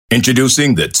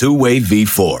Introducing the Two-Way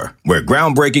V4, where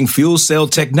groundbreaking fuel cell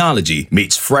technology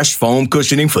meets fresh foam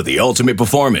cushioning for the ultimate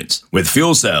performance. With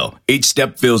Fuel Cell, each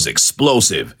step feels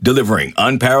explosive, delivering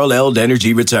unparalleled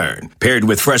energy return. Paired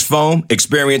with fresh foam,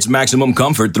 experience maximum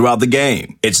comfort throughout the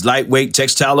game. Its lightweight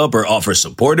textile upper offers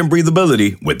support and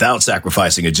breathability without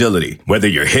sacrificing agility. Whether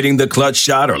you're hitting the clutch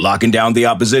shot or locking down the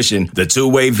opposition, the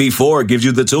Two-Way V4 gives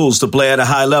you the tools to play at a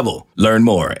high level. Learn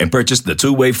more and purchase the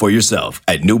Two-Way for yourself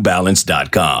at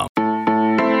newbalance.com.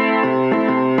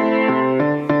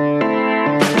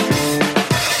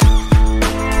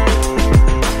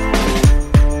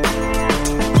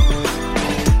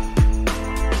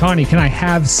 Tawny, can I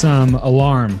have some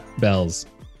alarm bells?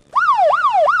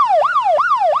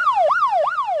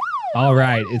 All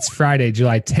right, it's Friday,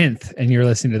 July 10th, and you're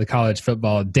listening to the College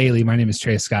Football Daily. My name is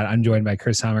Trey Scott. I'm joined by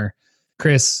Chris Hummer.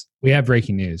 Chris, we have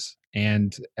breaking news.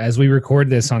 And as we record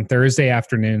this on Thursday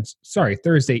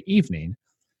evening,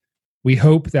 we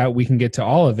hope that we can get to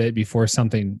all of it before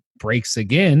something breaks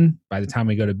again by the time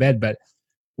we go to bed. But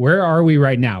where are we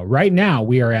right now? Right now,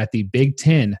 we are at the Big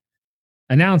Ten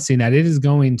announcing that it is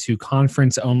going to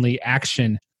conference-only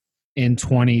action in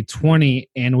 2020,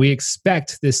 and we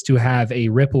expect this to have a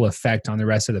ripple effect on the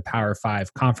rest of the Power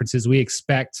 5 conferences. We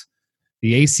expect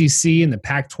the ACC and the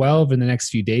Pac-12 in the next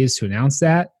few days to announce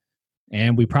that,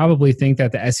 and we probably think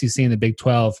that the SEC and the Big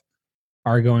 12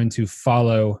 are going to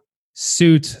follow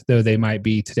suit, though they might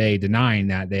be today denying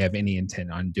that they have any intent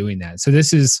on doing that. So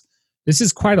this is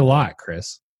quite a lot,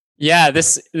 Chris. Yeah,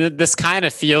 this kind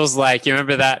of feels like, you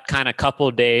remember that kind of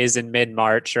couple days in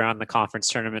mid-March around the conference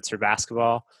tournaments for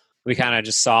basketball? We kind of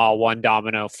just saw one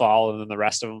domino fall and then the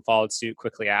rest of them followed suit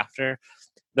quickly after.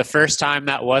 The first time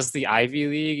that was the Ivy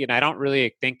League, and I don't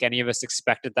really think any of us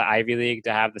expected the Ivy League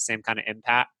to have the same kind of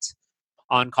impact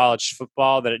on college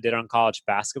football that it did on college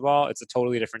basketball. It's a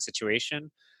totally different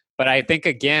situation. But I think,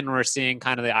 again, we're seeing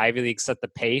kind of the Ivy League set the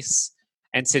pace.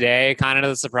 And today, kind of to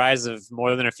the surprise of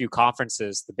more than a few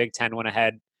conferences, the Big Ten went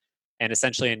ahead and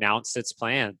essentially announced its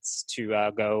plans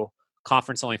to go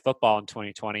conference-only football in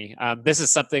 2020. This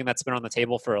is something that's been on the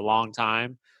table for a long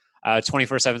time.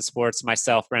 24/7 Sports,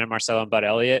 myself, Brandon Marcello, and Bud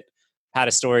Elliott had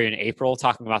a story in April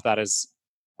talking about that as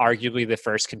arguably the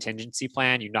first contingency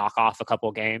plan. You knock off a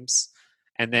couple games,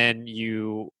 and then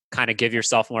you kind of give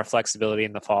yourself more flexibility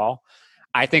in the fall.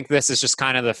 I think this is just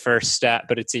kind of the first step,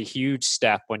 but it's a huge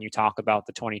step when you talk about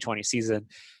the 2020 season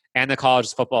and the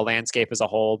college football landscape as a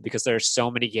whole, because there's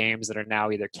so many games that are now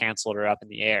either canceled or up in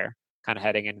the air kind of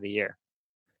heading into the year.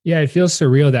 Yeah, it feels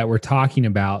surreal that we're talking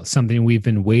about something we've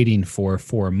been waiting for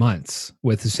months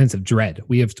with a sense of dread.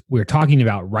 We're talking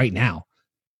about right now,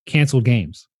 canceled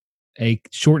games, a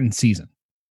shortened season.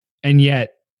 And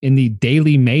yet in the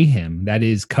daily mayhem that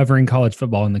is covering college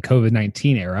football in the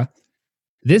COVID-19 era,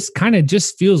 this kind of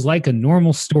just feels like a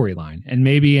normal storyline. And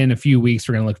maybe in a few weeks,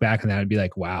 we're going to look back on that and be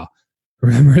like, wow,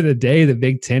 remember the day the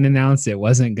Big Ten announced it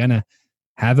wasn't going to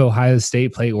have Ohio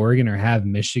State play Oregon or have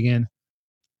Michigan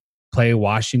play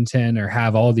Washington or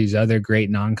have all these other great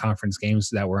non-conference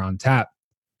games that were on tap.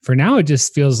 For now, it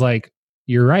just feels like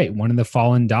you're right. One of the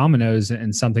fallen dominoes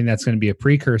and something that's going to be a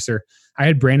precursor. I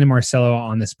had Brandon Marcello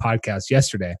on this podcast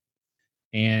yesterday,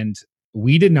 and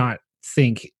we did not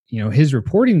think, his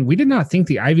reporting, we did not think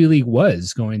the Ivy League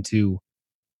was going to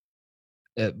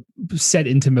set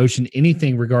into motion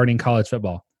anything regarding college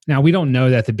football. Now, we don't know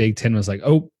that the Big Ten was like,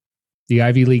 oh, the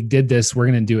Ivy League did this, we're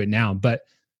going to do it now. But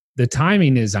the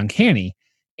timing is uncanny.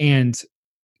 And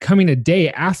coming a day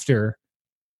after,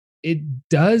 it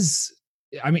does,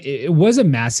 it was a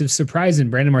massive surprise.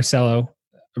 And Brandon Marcello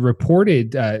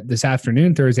reported Thursday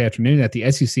afternoon, that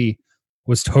the SEC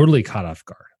was totally caught off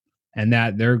guard. And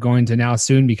that they're going to now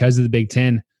soon, because of the Big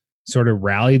Ten, sort of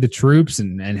rally the troops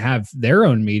and have their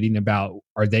own meeting about,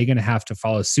 are they going to have to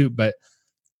follow suit? But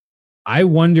I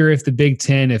wonder if the Big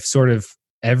Ten, if sort of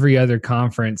every other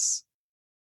conference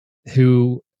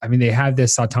they have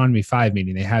this Autonomy 5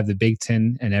 meeting, they have the Big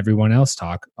Ten and everyone else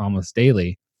talk almost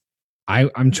daily.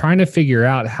 I'm trying to figure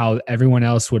out how everyone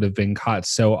else would have been caught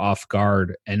so off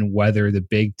guard and whether the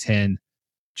Big Ten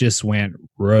just went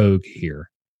rogue here.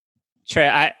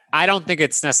 Trey, I don't think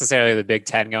it's necessarily the Big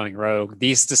Ten going rogue.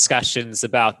 These discussions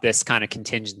about this kind of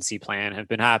contingency plan have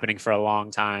been happening for a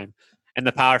long time, and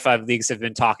the Power 5 leagues have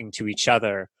been talking to each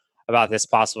other about this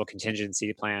possible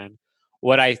contingency plan.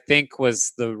 What I think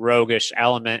was the roguish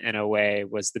element in a way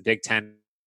was the Big Ten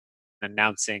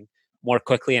announcing more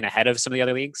quickly and ahead of some of the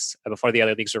other leagues before the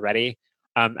other leagues were ready.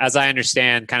 As I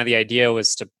understand, kind of the idea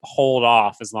was to hold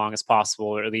off as long as possible,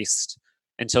 or at least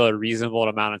until a reasonable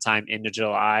amount of time into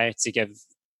July, to give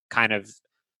kind of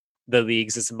the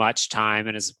leagues as much time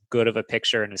and as good of a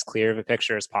picture and as clear of a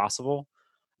picture as possible.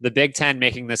 the Big Ten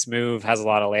making this move has a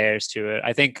lot of layers to it.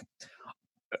 I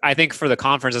think for the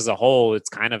conference as a whole,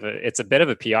 it's a bit of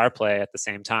a PR play at the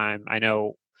same time. I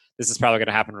know this is probably going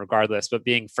to happen regardless, but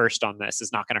being first on this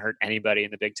is not going to hurt anybody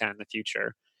in the Big Ten in the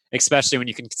future, especially when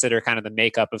you consider kind of the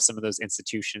makeup of some of those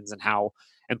institutions and how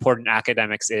important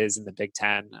academics is in the Big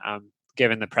Ten.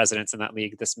 Given the presidents in that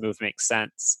league, this move makes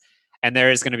sense. And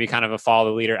there is going to be kind of a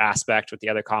follow the leader aspect with the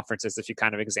other conferences if you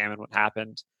kind of examine what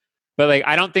happened. But like,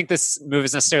 I don't think this move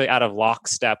is necessarily out of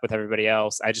lockstep with everybody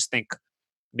else. I just think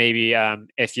maybe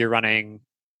if you're running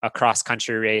a cross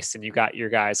country race and you got your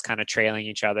guys kind of trailing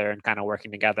each other and kind of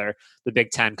working together, the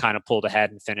Big Ten kind of pulled ahead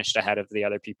and finished ahead of the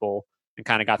other people and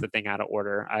kind of got the thing out of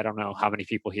order. I don't know how many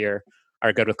people here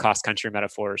are good with cross country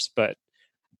metaphors, but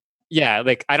yeah,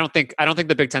 like I don't think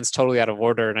the Big Ten's totally out of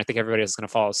order, and I think everybody is going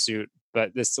to follow suit.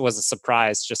 But this was a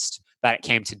surprise, just that it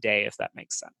came today, if that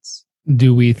makes sense.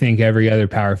 Do we think every other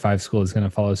Power 5 school is going to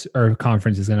follow or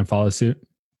conference is going to follow suit?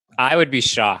 I would be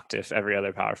shocked if every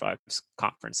other Power 5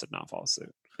 conference did not follow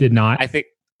suit. Did not? I think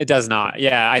it does not.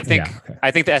 Yeah, I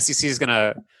think the SEC is going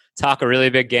to talk a really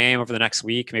big game over the next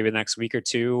week, maybe the next week or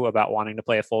two, about wanting to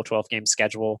play a full 12-game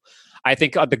schedule. I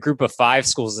think the group of 5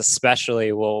 schools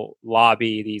especially will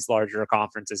lobby these larger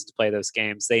conferences to play those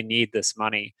games. They need this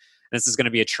money. This is going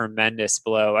to be a tremendous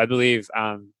blow. I believe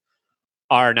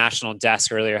our national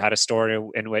desk earlier had a story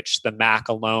in which the MAC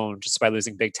alone, just by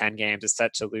losing Big Ten games, is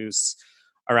set to lose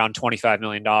around $25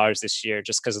 million this year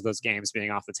just because of those games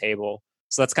being off the table.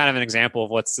 So that's kind of an example of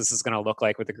what this is going to look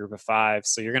like with a group of 5.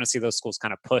 So you're going to see those schools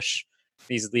kind of push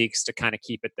these leagues to kind of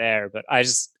keep it there. But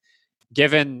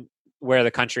given where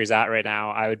the country is at right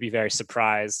now, I would be very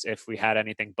surprised if we had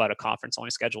anything but a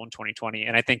conference-only schedule in 2020.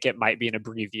 And I think it might be an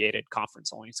abbreviated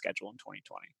conference-only schedule in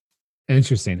 2020.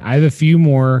 Interesting. I have a few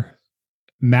more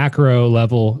macro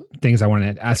level things I want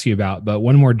to ask you about, but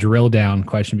one more drill down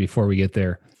question before we get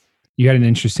there. You had an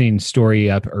interesting story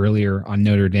up earlier on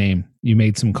Notre Dame. You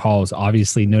made some calls.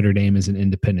 Obviously, Notre Dame is an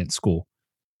independent school.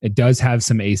 It does have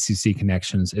some ACC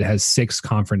connections. It has 6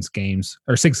 conference games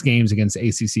or 6 games against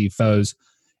ACC foes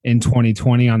in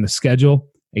 2020 on the schedule.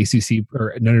 ACC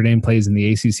or Notre Dame plays in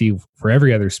the ACC for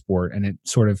every other sport, and it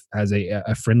sort of has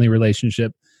a friendly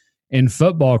relationship. In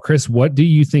football, Chris, what do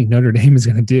you think Notre Dame is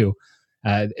going to do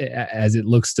as it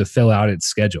looks to fill out its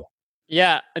schedule?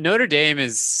 Yeah, Notre Dame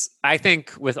is, I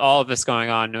think with all of this going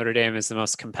on, Notre Dame is the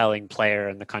most compelling player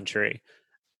in the country.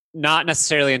 Not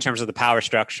necessarily in terms of the power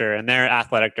structure, and their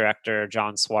athletic director,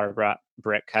 John Swarbrick,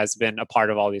 has been a part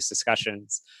of all these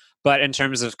discussions. But in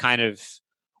terms of kind of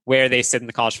where they sit in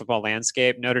the college football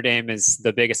landscape, Notre Dame is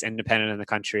the biggest independent in the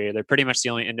country. They're pretty much the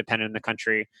only independent in the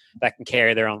country that can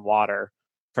carry their own water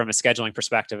from a scheduling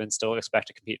perspective and still expect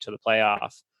to compete to the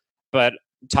playoff. But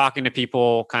talking to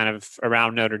people kind of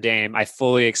around Notre Dame, I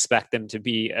fully expect them to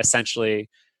be essentially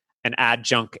an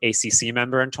adjunct ACC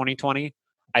member in 2020.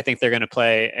 I think they're going to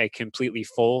play a completely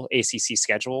full ACC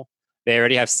schedule. They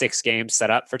already have 6 games set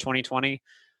up for 2020.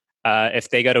 If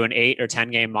they go to an 8 or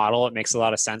 10 game model, it makes a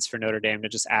lot of sense for Notre Dame to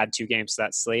just add 2 games to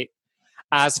that slate.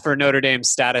 As for Notre Dame's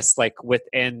status, like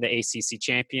within the ACC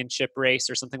championship race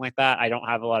or something like that, I don't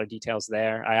have a lot of details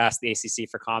there. I asked the ACC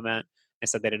for comment. They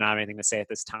said they didn't have anything to say at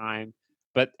this time,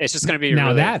 but it's just going to be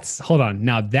now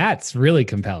that's really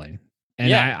compelling. And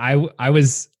yeah. I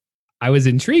was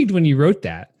intrigued when you wrote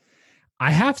that. I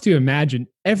have to imagine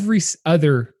every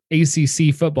other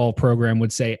ACC football program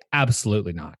would say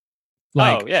absolutely not.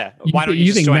 Like, oh yeah, why don't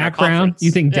you think Mac Brown? You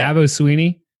think Dabo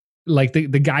Swinney? Like the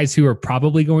guys who are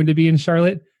probably going to be in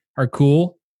Charlotte are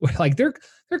cool. Like they're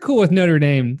cool with Notre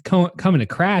Dame coming to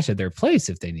crash at their place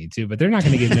if they need to, but they're not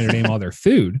going to give Notre Dame all their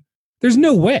food. There's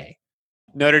no way.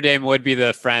 Notre Dame would be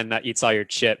the friend that eats all your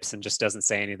chips and just doesn't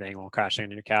say anything while crashing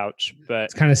on your couch,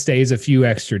 but it kind of stays a few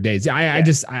extra days.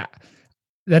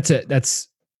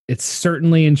 It's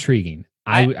certainly intriguing.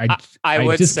 I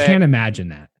would just can't imagine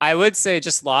that. I would say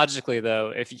just logically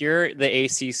though, if you're the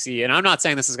ACC, and I'm not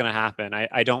saying this is going to happen,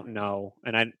 I don't know.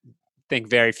 And I think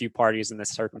very few parties in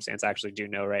this circumstance actually do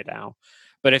know right now.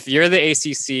 But if you're the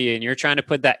ACC and you're trying to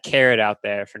put that carrot out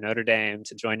there for Notre Dame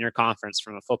to join your conference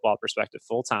from a football perspective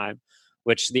full time,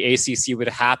 which the ACC would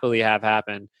happily have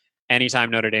happen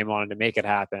anytime Notre Dame wanted to make it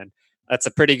happen, that's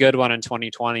a pretty good one in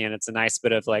 2020. And it's a nice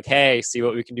bit of like, hey, see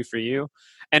what we can do for you.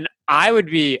 And I would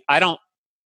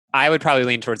probably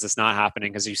lean towards this not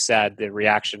happening because you said the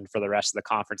reaction for the rest of the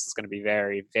conference is going to be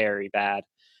very, very bad.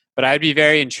 But I'd be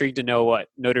very intrigued to know what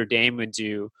Notre Dame would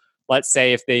do. Let's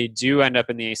say if they do end up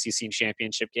in the ACC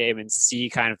championship game and see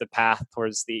kind of the path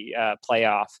towards the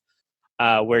playoff,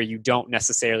 where you don't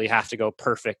necessarily have to go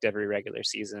perfect every regular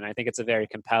season. I think it's a very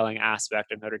compelling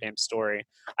aspect of Notre Dame's story.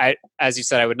 As you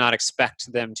said, I would not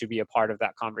expect them to be a part of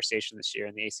that conversation this year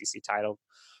in the ACC title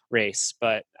race,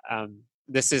 but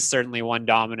this is certainly one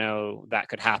domino that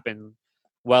could happen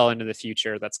well into the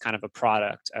future. That's kind of a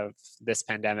product of this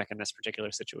pandemic and this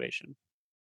particular situation.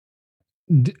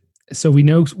 So we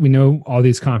know all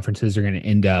these conferences are going to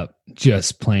end up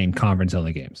just playing conference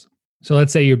only games. So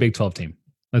let's say you're a Big 12 team.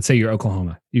 Let's say you're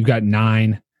Oklahoma. You've got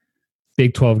 9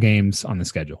 Big 12 games on the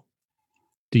schedule.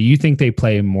 Do you think they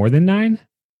play more than 9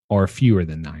 or fewer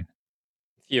than 9?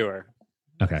 Fewer.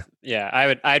 Okay.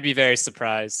 Yeah, I'd be very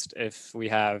surprised if we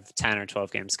have 10 or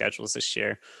 12 game schedules this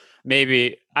year.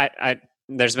 Maybe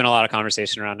there's been a lot of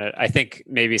conversation around it. I think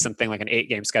maybe something like an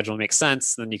 8-game schedule makes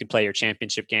sense. Then you could play your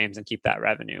championship games and keep that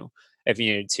revenue if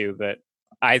you needed to. But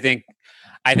I think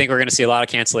we're going to see a lot of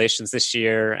cancellations this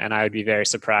year, and I would be very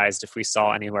surprised if we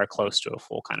saw anywhere close to a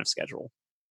full kind of schedule.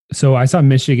 So I saw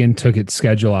Michigan took its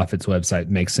schedule off its website.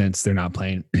 Makes sense. They're not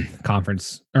playing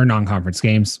conference or non-conference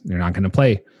games. They're not going to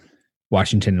play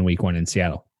Washington in week 1 in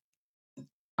Seattle.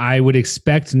 I would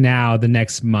expect now the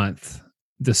next month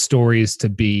the stories to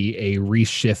be a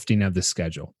reshifting of the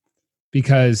schedule.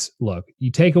 Because look, you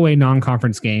take away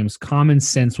non-conference games, common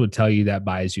sense would tell you that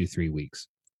buys you 3 weeks.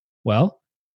 Well,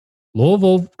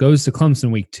 Louisville goes to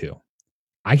Clemson week 2.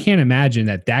 I can't imagine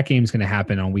that game's going to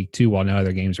happen on week 2 while no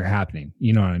other games are happening.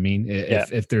 You know what I mean?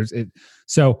 If there's it,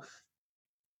 so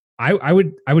I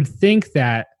would think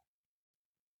that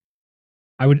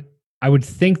I would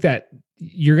think that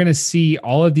you're going to see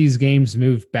all of these games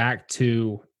move back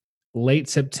to late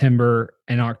September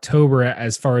and October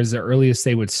as far as the earliest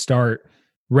they would start,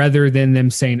 rather than them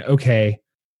saying, okay,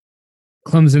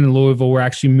 Clemson and Louisville, we're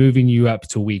actually moving you up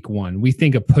to week 1. We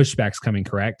think a pushback's coming,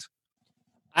 correct?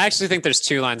 I actually think there's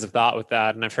 2 lines of thought with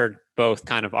that, and I've heard both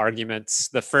kind of arguments.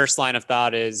 The first line of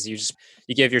thought is you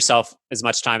give yourself as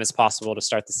much time as possible to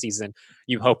start the season.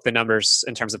 You hope the numbers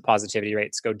in terms of positivity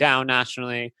rates go down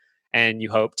nationally, and you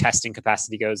hope testing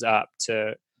capacity goes up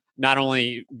to not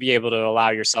only be able to allow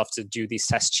yourself to do these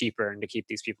tests cheaper and to keep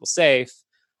these people safe,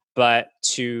 but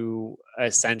to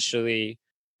essentially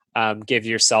give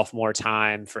yourself more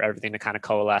time for everything to kind of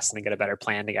coalesce and get a better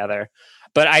plan together.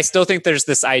 But I still think there's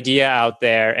this idea out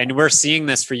there, and we're seeing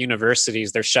this for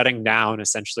universities. They're shutting down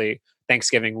essentially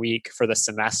Thanksgiving week for the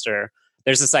semester.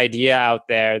 There's this idea out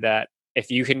there that if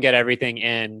you can get everything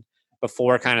in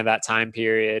before kind of that time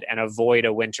period and avoid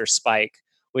a winter spike,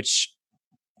 which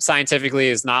scientifically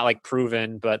is not like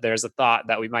proven, but there's a thought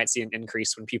that we might see an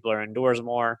increase when people are indoors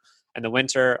more in the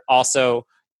winter. Also,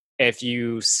 if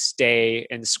you stay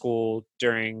in school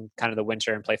during kind of the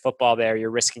winter and play football there, you're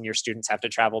risking your students have to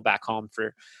travel back home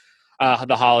for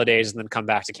the holidays and then come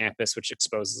back to campus, which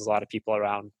exposes a lot of people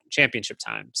around championship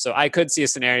time. So I could see a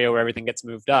scenario where everything gets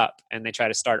moved up and they try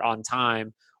to start on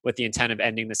time with the intent of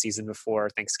ending the season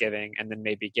before Thanksgiving, and then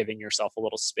maybe giving yourself a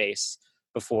little space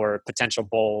before potential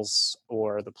bowls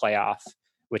or the playoff,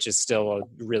 which is still a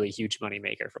really huge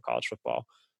moneymaker for college football.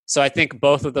 So I think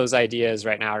both of those ideas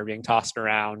right now are being tossed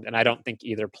around, and I don't think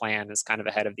either plan is kind of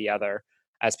ahead of the other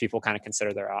as people kind of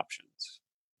consider their options.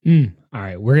 All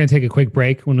right, we're going to take a quick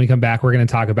break. When we come back, we're going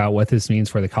to talk about what this means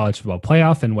for the college football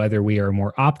playoff and whether we are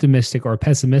more optimistic or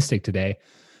pessimistic today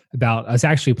about us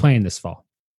actually playing this fall.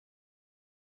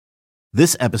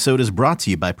 This episode is brought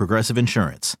to you by Progressive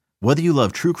Insurance. Whether you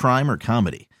love true crime or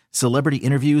comedy, celebrity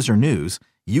interviews or news,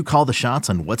 you call the shots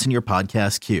on what's in your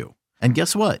podcast queue. And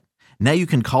guess what? Now you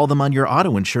can call them on your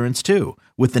auto insurance too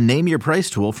with the Name Your Price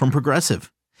tool from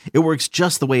Progressive. It works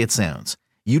just the way it sounds.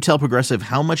 You tell Progressive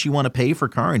how much you want to pay for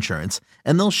car insurance,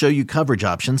 and they'll show you coverage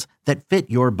options that fit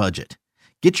your budget.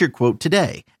 Get your quote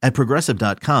today at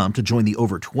Progressive.com to join the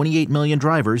over 28 million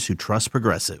drivers who trust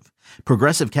Progressive.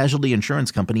 Progressive Casualty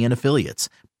Insurance Company and Affiliates.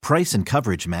 Price and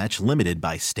coverage match limited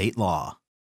by state law.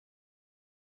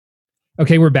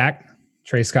 Okay, we're back.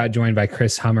 Trey Scott joined by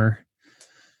Chris Hummer.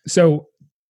 So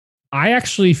I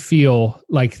actually feel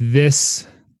like this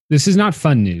is not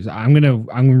fun news. I'm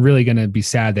really gonna be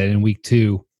sad that in week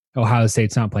 2, Ohio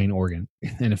State's not playing Oregon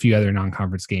and a few other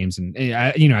non-conference games, and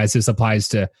as this applies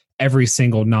to every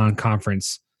single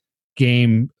non-conference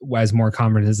game as more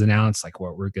conferences announced, like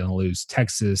what we're going to lose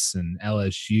Texas and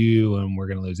LSU, and we're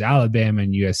going to lose Alabama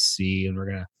and USC, and we're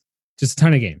going to just a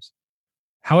ton of games.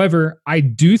 However, I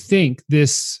do think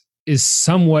this is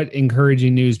somewhat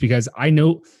encouraging news because I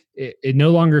know it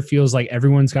no longer feels like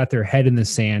everyone's got their head in the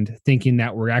sand thinking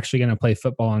that we're actually going to play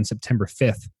football on September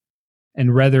 5th.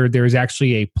 And rather, there's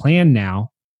actually a plan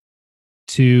now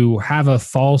to have a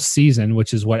fall season,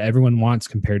 which is what everyone wants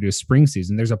compared to a spring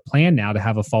season. There's a plan now to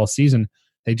have a fall season.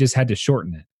 They just had to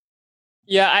shorten it.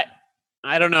 Yeah,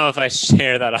 I don't know if I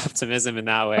share that optimism in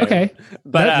that way. Okay,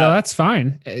 but that's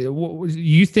fine.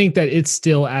 You think that it's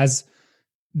still as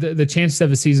the chances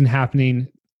of a season happening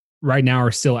right now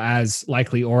are still as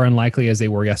likely or unlikely as they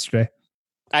were yesterday?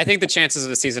 I think the chances of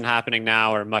the season happening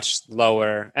now are much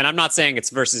lower. And I'm not saying it's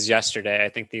versus yesterday. I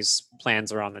think these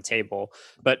plans are on the table,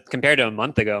 but compared to a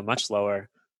month ago, much lower.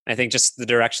 I think just the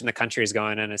direction the country is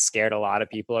going in has scared a lot of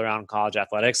people around college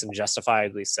athletics, and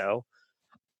justifiably so.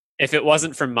 If it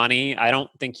wasn't for money, I don't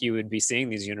think you would be seeing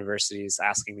these universities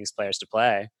asking these players to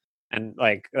play. And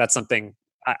like, that's something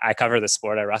I cover the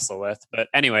sport I wrestle with. But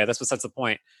anyway, that's besides the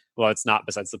point. Well, it's not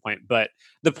besides the point, but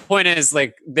the point is,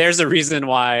 like, there's a reason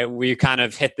why we kind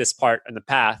of hit this part in the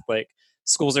path. Like,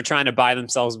 schools are trying to buy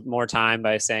themselves more time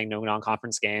by saying no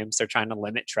non-conference games. They're trying to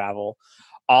limit travel,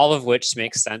 all of which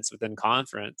makes sense within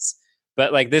conference.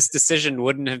 But like, this decision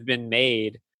wouldn't have been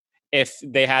made if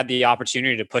they had the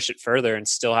opportunity to push it further and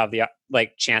still have the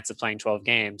like chance of playing 12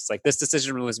 games. Like, this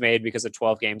decision was made because a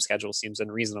 12 game schedule seems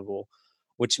unreasonable,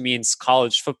 which means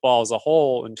college football as a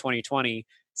whole in 2020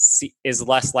 is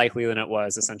less likely than it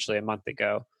was essentially a month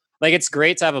ago. Like, it's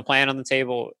great to have a plan on the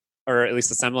table, or at least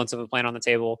a semblance of a plan on the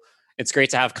table. It's great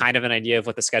to have kind of an idea of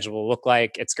what the schedule will look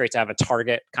like. It's great to have a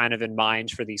target kind of in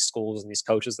mind for these schools and these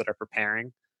coaches that are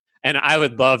preparing. And I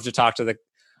would love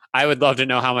to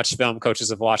know how much film coaches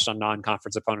have watched on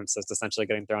non-conference opponents that's essentially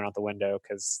getting thrown out the window,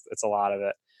 because it's a lot of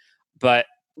it. But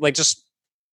like, just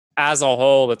as a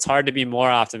whole, it's hard to be more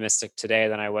optimistic today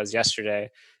than I was yesterday,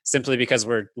 simply because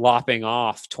we're lopping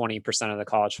off 20% of the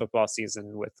college football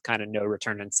season with kind of no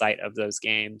return in sight of those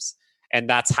games. And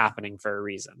that's happening for a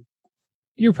reason.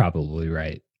 You're probably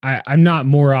right. I'm not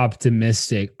more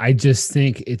optimistic. I just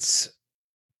think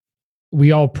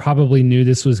we all probably knew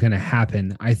this was going to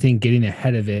happen. I think getting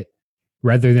ahead of it,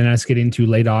 rather than us getting to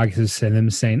late August and them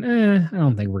saying, I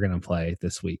don't think we're going to play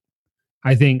this week.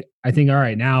 I think, all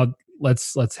right, now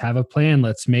let's have a plan.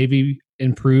 Let's maybe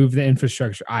improve the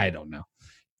infrastructure. I don't know.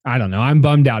 I'm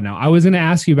bummed out now. I was going to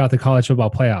ask you about the college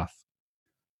football playoff.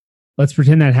 Let's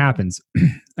pretend that happens,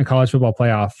 a college football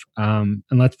playoff. And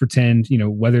let's pretend,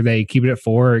 whether they keep it at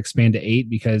 4 or expand to 8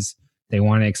 because they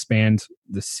want to expand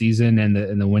the season and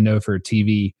the window for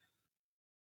TV.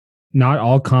 Not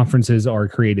all conferences are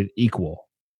created equal.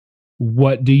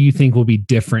 What do you think will be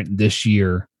different this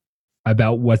year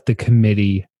about what the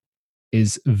committee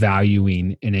is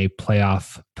valuing in a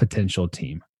playoff potential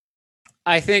team?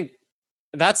 I think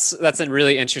that's a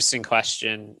really interesting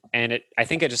question. And I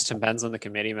think it just depends on the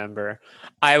committee member.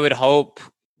 I would hope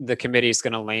the committee is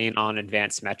going to lean on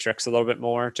advanced metrics a little bit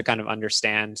more to kind of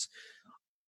understand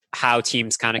how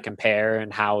teams kind of compare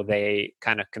and how they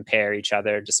kind of compare each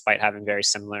other despite having very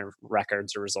similar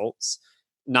records or results.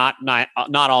 Not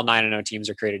all 9-0 teams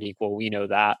are created equal. We know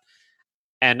that.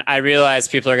 And I realize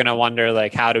people are going to wonder,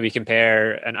 like, how do we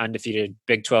compare an undefeated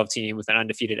Big 12 team with an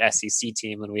undefeated SEC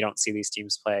team when we don't see these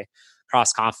teams play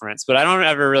cross conference? But I don't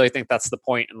ever really think that's the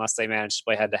point unless they manage to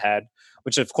play head to head,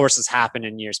 which of course has happened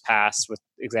in years past, with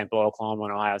example, Oklahoma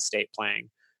and Ohio State playing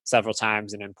several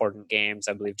times in important games.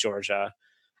 I believe Georgia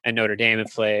and Notre Dame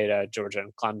have played, Georgia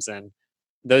and Clemson.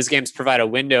 Those games provide a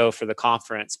window for the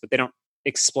conference, but they don't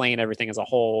explain everything as a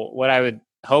whole. What I would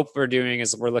hope we're doing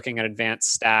is we're looking at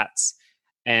advanced stats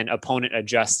and opponent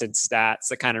adjusted stats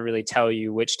that kind of really tell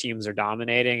you which teams are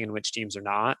dominating and which teams are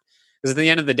not. Because at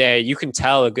the end of the day, you can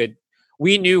tell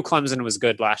we knew Clemson was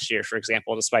good last year, for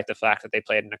example, despite the fact that they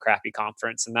played in a crappy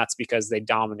conference. And that's because they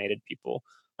dominated people.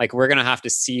 Like, we're going to have to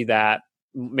see that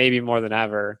maybe more than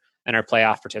ever in our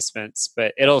playoff participants,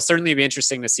 but it'll certainly be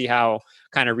interesting to see how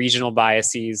kind of regional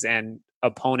biases and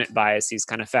opponent biases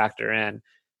kind of factor in,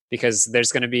 because there's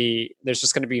just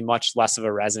going to be much less of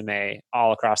a resume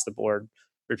all across the board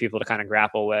for people to kind of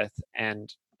grapple with.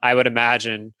 And I would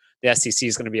imagine the SEC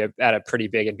is going to be at a pretty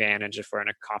big advantage if we're in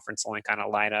a conference only kind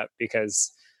of lineup,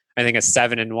 because I think a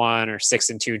 7-1 or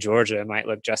 6-2 Georgia might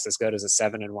look just as good as a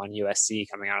 7-1 USC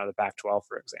coming out of the Pac-12,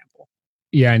 for example.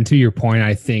 Yeah. And to your point,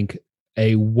 I think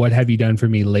a what have you done for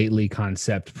me lately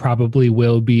concept probably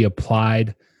will be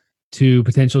applied to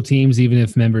potential teams, even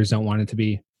if members don't want it to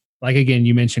be. Like, again,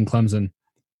 you mentioned Clemson.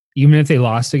 Even if they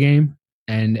lost a game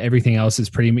and everything else is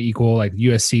pretty equal, like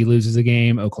USC loses a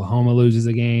game, Oklahoma loses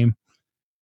a game,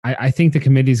 I think the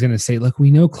committee is going to say, look, we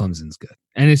know Clemson's good.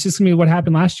 And it's just going to be what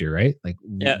happened last year, right? Like,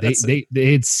 yeah,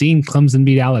 they had seen Clemson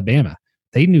beat Alabama.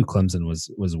 They knew Clemson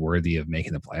was worthy of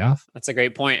making the playoff. That's a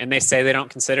great point. And they say they don't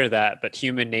consider that, but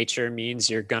human nature means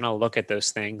you're going to look at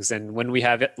those things. And when we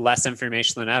have less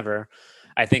information than ever,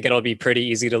 I think it'll be pretty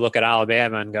easy to look at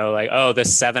Alabama and go like, oh,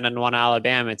 this 7-1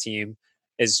 Alabama team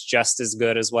is just as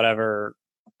good as whatever,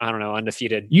 I don't know,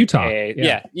 undefeated Utah.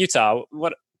 Yeah, Utah.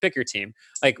 pick your team.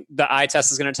 Like the eye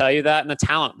test is going to tell you that, and the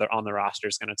talent on the roster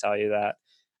is going to tell you that.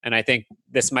 And I think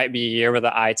this might be a year where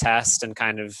the eye test and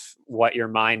kind of what your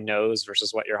mind knows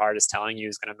versus what your heart is telling you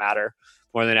is going to matter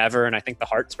more than ever. And I think the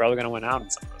heart's probably going to win out in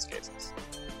some of those cases.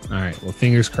 All right. Well,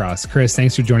 fingers crossed. Chris,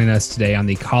 thanks for joining us today on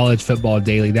the College Football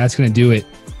Daily. That's going to do it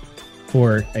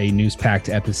for a news-packed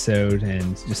episode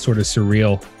and just sort of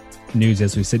surreal news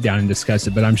as we sit down and discuss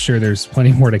it. But I'm sure there's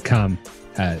plenty more to come.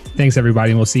 Thanks, everybody.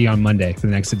 And we'll see you on Monday for the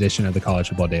next edition of the College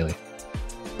Football Daily.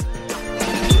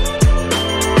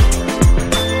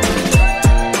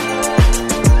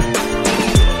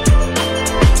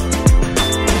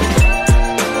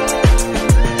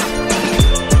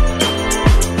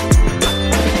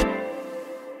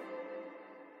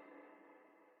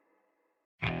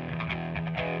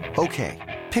 Okay,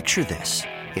 picture this.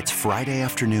 It's Friday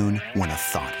afternoon when a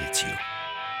thought hits you.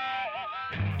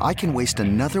 I can waste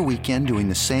another weekend doing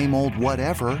the same old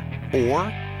whatever, or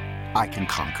I can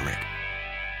conquer it.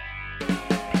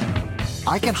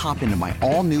 I can hop into my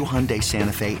all-new Hyundai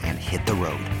Santa Fe and hit the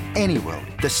road. Any road.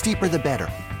 The steeper, the better.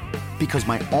 Because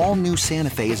my all-new Santa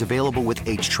Fe is available with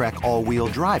H-Track all-wheel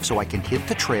drive, so I can hit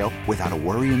the trail without a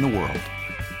worry in the world.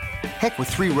 Heck, with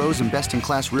 3 rows and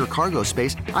best-in-class rear cargo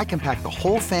space, I can pack the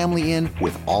whole family in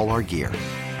with all our gear.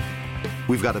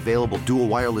 We've got available dual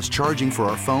wireless charging for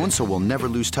our phones, so we'll never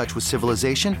lose touch with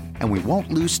civilization, and we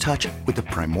won't lose touch with the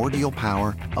primordial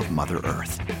power of Mother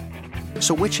Earth.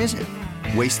 So which is it?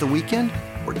 Waste the weekend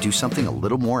or do something a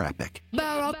little more epic?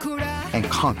 And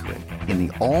conquer it in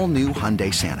the all-new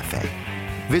Hyundai Santa Fe.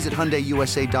 Visit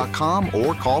HyundaiUSA.com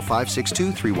or call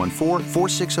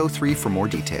 562-314-4603 for more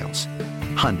details.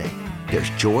 Hyundai, there's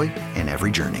joy in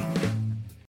every journey.